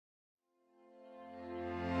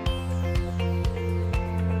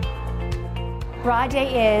Bra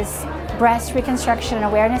Day is Breast Reconstruction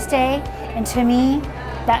Awareness Day, and to me,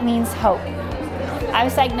 that means hope. I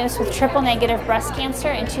was diagnosed with triple-negative breast cancer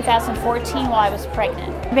in 2014 while I was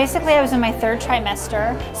pregnant. Basically, I was in my 3rd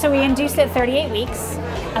trimester, so we induced it 38 weeks.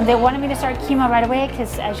 They wanted me to start chemo right away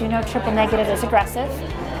because, as you know, triple-negative is aggressive.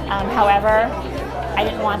 However, I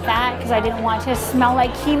didn't want that because I didn't want to smell like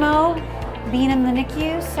chemo being in the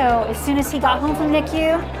NICU, so as soon as he got home from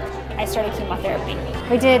NICU, I started chemotherapy.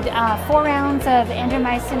 We did 4 rounds of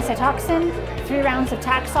andromycin cytoxin, 3 rounds of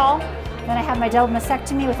Taxol. Then I had my double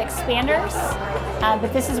mastectomy with expanders.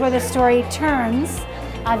 But this is where the story turns.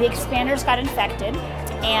 The expanders got infected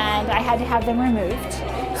and I had to have them removed.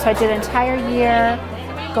 So I did an entire year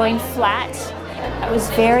going flat. It was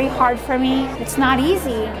very hard for me. It's not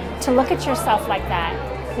easy to look at yourself like that,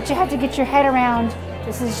 but you have to get your head around,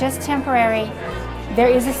 this is just temporary. There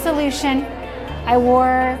is a solution. I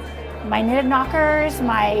wore my knitted knockers,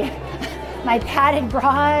 my padded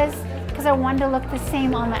bras, because I wanted to look the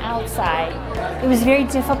same on the outside. It was very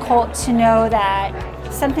difficult to know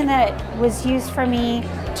that something that was used for me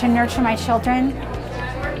to nurture my children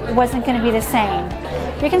wasn't going to be the same.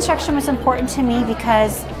 Reconstruction was important to me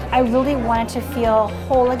because I really wanted to feel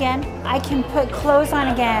whole again. I can put clothes on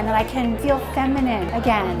again and I can feel feminine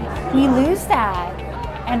again. We lose that,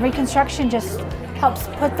 and Reconstruction just helps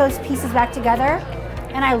put those pieces back together.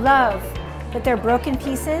 And I love that they're broken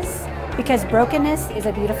pieces because brokenness is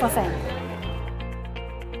a beautiful thing.